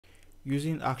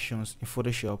Using actions in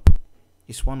Photoshop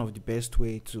is one of the best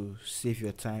way to save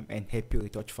your time and help you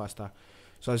retouch faster.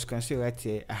 So as you can see right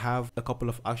here, I have a couple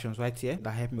of actions right here that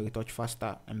help me retouch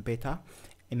faster and better.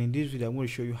 And in this video, I'm going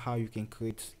to show you how you can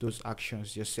create those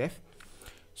actions yourself.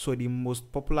 So the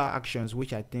most popular actions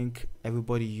which I think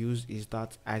everybody use is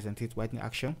that eyes and teeth whitening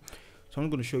action. So I'm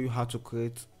going to show you how to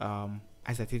create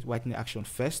eyes and teeth whitening action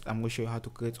first. I'm going to show you how to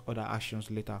create other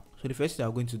actions later. So the first thing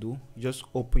I'm going to do, just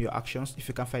open your actions. If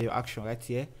you can find your action right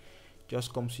here,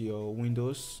 just come to your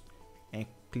windows and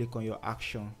click on your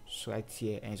actions right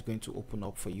here, and it's going to open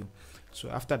up for you. So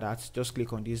after that, just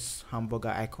click on this hamburger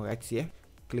icon right here,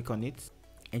 click on it,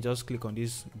 and just click on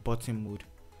this button mode.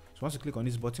 So once you click on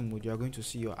this button mode, you are going to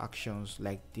see your actions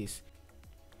like this.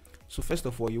 So first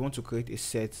of all, you want to create a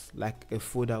set, like a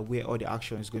folder where all the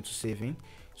action is going to save in.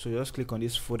 So just click on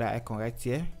this folder icon right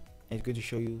here, and it's going to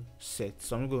show you set.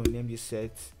 So I'm going to name this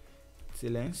set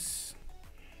T-Lens,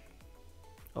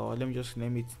 or let me just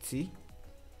name it T,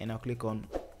 and I'll click on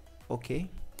OK.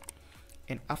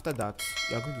 And after that,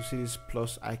 you are going to see this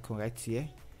plus icon right here,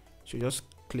 so just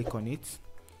click on it.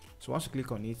 So once you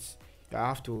click on it, you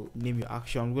have to name your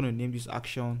action. I'm going to name this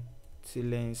action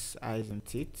T-Lens eyes and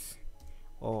teeth,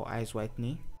 or eyes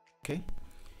whitening. Okay,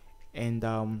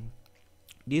 and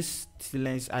this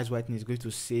T-Lens eyes whitening is going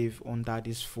to save under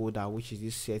this folder, which is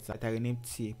this set that I renamed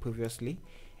T previously.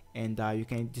 And you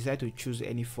can decide to choose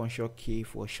any function key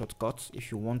for shortcuts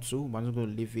if you want to, but I'm just going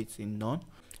to leave it in none.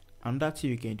 Another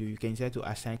thing you can do, you can decide to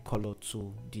assign color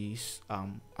to this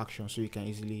action so you can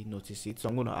easily notice it. So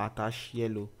I'm going to attach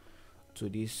yellow to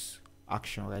this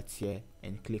action right here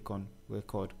and click on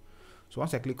record. So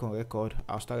once I click on record,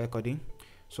 I'll start recording.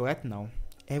 So right now,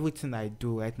 everything I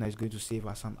do right now is going to save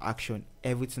as an action.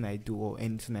 Everything I do, or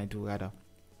anything I do rather.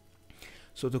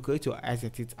 So to create your eyes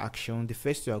and teeth action, the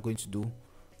first thing you are going to do,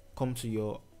 come to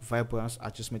your vibrance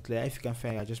adjustment layer. If you can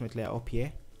find your adjustment layer up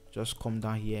here, just come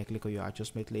down here, click on your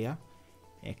adjustment layer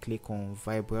and click on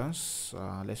vibrance.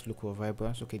 Let's look for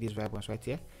vibrance. Okay, this vibrance right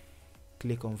here,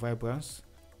 click on vibrance.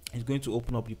 It's going to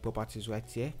open up the properties right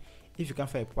here. If you can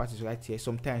find properties right here,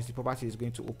 sometimes the property is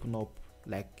going to open up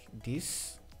like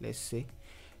this. Let's say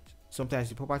sometimes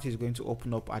the property is going to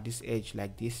open up at this edge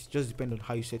like this, just depend on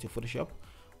how you set your Photoshop,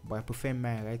 but I prefer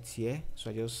mine right here, so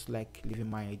I just like leaving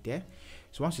mine right there.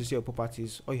 So once you see your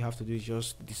properties, all you have to do is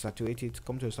just desaturate it,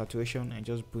 come to the saturation and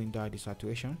just bring down the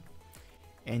saturation.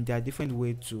 And there are different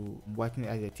ways to whiten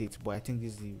eyes and teeth, but I think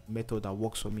this is the method that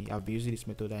works for me. I've been using this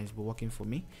method and it's been working for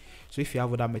me. So if you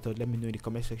have other method, let me know in the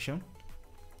comment section.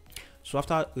 So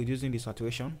after reducing the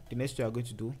saturation, the next thing you are going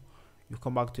to do, you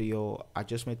come back to your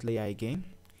adjustment layer again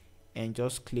and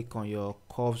just click on your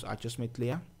curves adjustment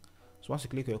layer. So once you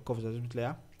click on your curves adjustment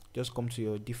layer, just come to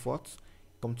your default,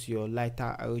 come to your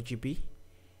lighter RGB,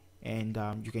 and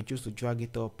you can choose to drag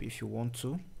it up if you want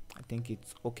to. I think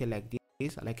it's okay like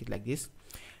this. I like it like this.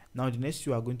 Now the next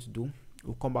thing you are going to do,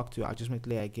 we'll come back to your adjustment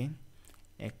layer again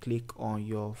and click on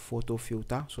your photo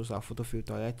filter. So it's our photo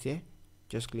filter right here,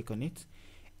 just click on it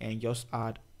and just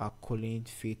add a cooling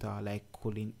filter like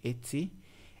cooling 80.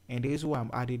 And the reason why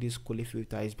I'm adding this cooling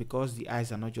filter is because the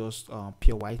eyes are not just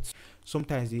pure white.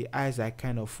 Sometimes the eyes are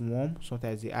kind of warm,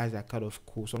 sometimes the eyes are kind of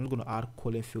cool. So I'm just going to add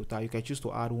cooling filter. You can choose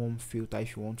to add warm filter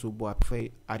if you want to, but I prefer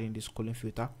adding this cooling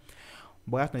filter.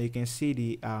 But right now you can see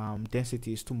the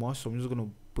density is too much, so I'm just going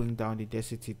to bring down the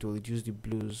density to reduce the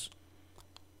blues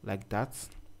like that.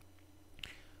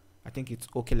 I think it's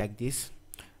okay like this.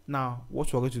 Now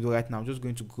what we're going to do right now, I'm just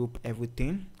going to group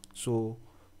everything. So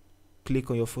click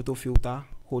on your photo filter,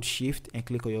 hold shift and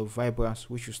click on your vibrance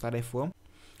which you started from,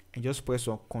 and just press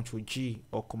on Ctrl G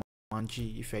or Command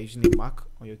G if you're using a Mac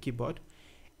on your keyboard.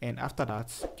 And after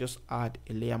that, just add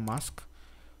a layer mask.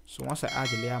 So once I add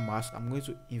the layer mask, I'm going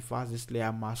to invert this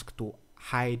layer mask to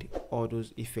hide all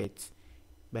those effects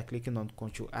by clicking on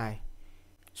Ctrl I.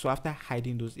 So after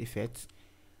hiding those effects,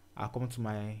 I'll come to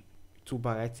my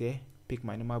toolbar right here, pick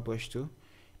my normal brush tool,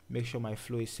 make sure my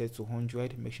flow is set to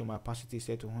 100, make sure my opacity is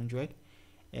set to 100,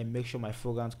 and make sure my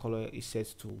foreground color is set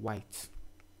to white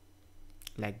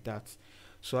like that.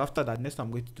 So after that, next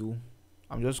I'm going to do,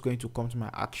 I'm just going to come to my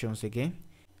actions again,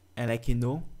 and like you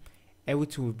know,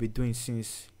 everything we've been doing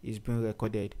since is being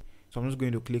recorded. So I'm just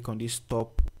going to click on this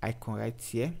stop icon right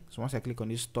here. So once I click on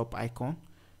this stop icon,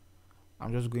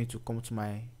 I'm just going to come to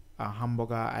my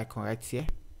hamburger icon right here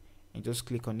and just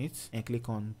click on it and click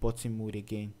on button mode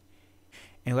again.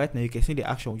 And right now you can see the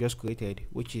action we just created,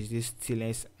 which is this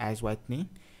T-Lens eyes whitening.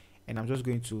 And I'm just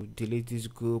going to delete this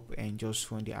group and just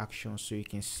run the action so you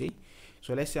can see.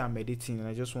 So let's say I'm editing and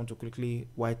I just want to quickly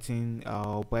whiten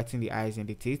the eyes and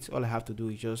the teeth. All I have to do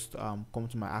is just come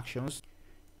to my actions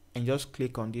and just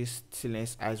click on this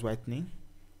Silence Eyes Whitening,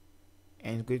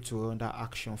 and it's going to run that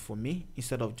action for me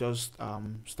instead of just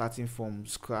starting from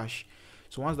scratch.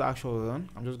 So once the action will run,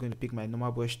 I'm just going to pick my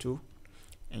normal brush tool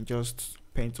and just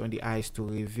paint on the eyes to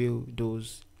reveal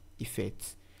those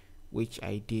effects which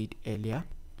I did earlier,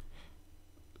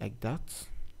 like that.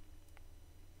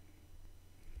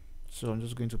 So I'm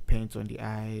just going to paint on the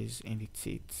eyes and the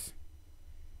teeth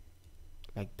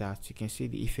like that. You can see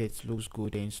the effect looks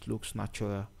good and it looks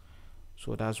natural,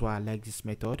 so that's why I like this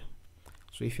method.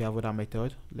 So if you have other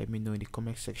method, let me know in the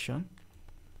comment section.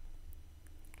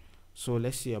 So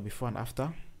let's see our before and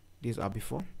after. These are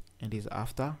before and these are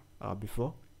after,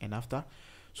 before and after.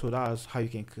 So that's how you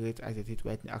can create identity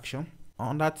whitening action.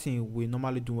 Another thing we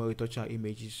normally do when we touch our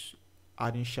image is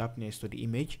adding sharpness to the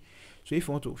image. So if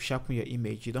you want to sharpen your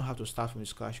image, you don't have to start from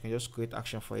scratch. You can just create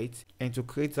action for it. And to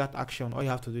create that action, all you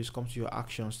have to do is come to your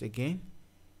actions again,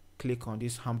 click on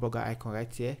this hamburger icon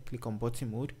right here, click on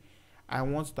button mode. I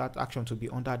want that action to be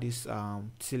under this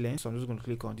silence, so I'm just going to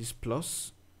click on this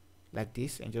plus like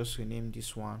this and just rename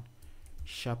this one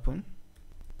sharpen,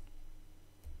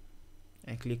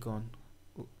 and click on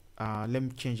let me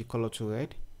change the color to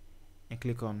red and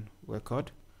click on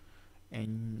record,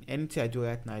 and anything I do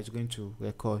right now is going to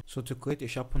record. So to create a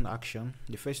sharpen action,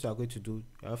 the first thing I'm going to do,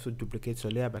 you have to duplicate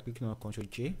your layer by clicking on Ctrl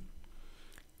J,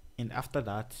 and after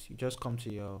that you just come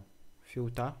to your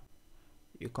filter,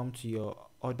 you come to your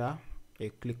order, you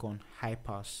click on high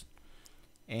pass,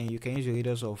 and you can use a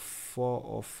radius of 4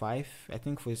 or 5. I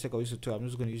think for the sake of this tutorial I'm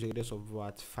just going to use a radius of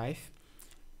about 5,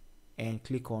 and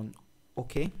click on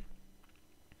OK.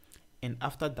 And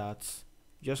after that,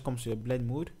 just come to your blend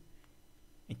mode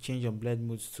and change your blend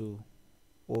modes to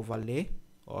overlay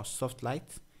or soft light.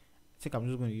 I think I'm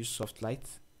just going to use soft light.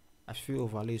 I feel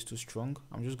overlay is too strong.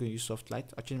 I'm just going to use soft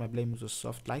light. I'll change my blend mode to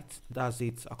soft light. That's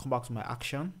it. I'll come back to my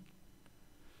action.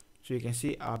 So you can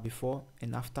see our before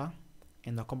and after,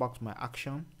 and I'll come back to my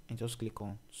action and just click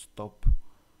on stop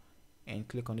and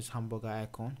click on this hamburger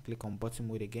icon, click on button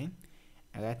mode again,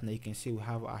 and right now you can see we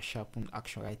have our sharpen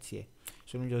action right here.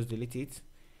 So let me just delete it.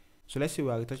 So let's say we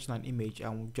are retouching an image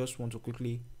and we just want to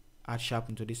quickly add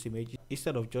sharpen to this image.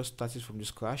 Instead of just starting from the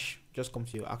scratch, just come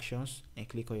to your actions and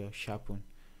click on your sharpen.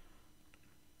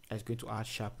 It's going to add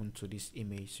sharpen to this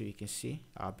image, so you can see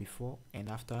our before and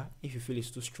after. If you feel it's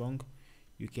too strong,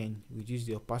 you can reduce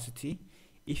the opacity.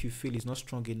 If you feel it's not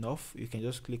strong enough, you can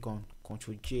just click on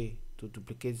Ctrl J to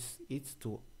duplicate it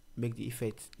to make the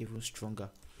effect even stronger.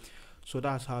 So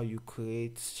that's how you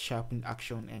create sharpen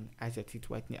action and identity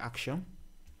whitening action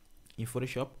in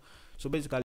Photoshop. So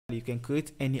basically you can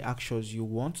create any actions you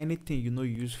want, anything you know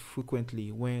you use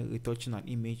frequently when retouching an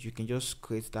image, you can just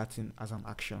create that in as an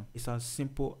action. It's as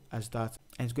simple as that,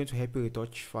 and it's going to help you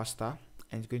retouch faster,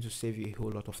 and it's going to save you a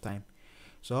whole lot of time.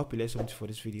 So I hope you learned something for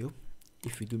this video.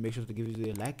 If you do, make sure to give this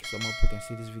video a like so more people can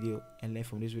see this video and learn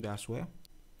from this video as well.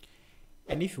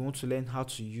 And if you want to learn how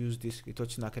to use this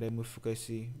Retouching Academy with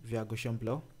Frequency via Gaussian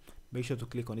Blur, make sure to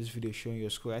click on this video showing your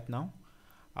screen right now.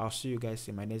 I'll see you guys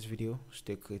in my next video.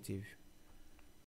 Stay creative.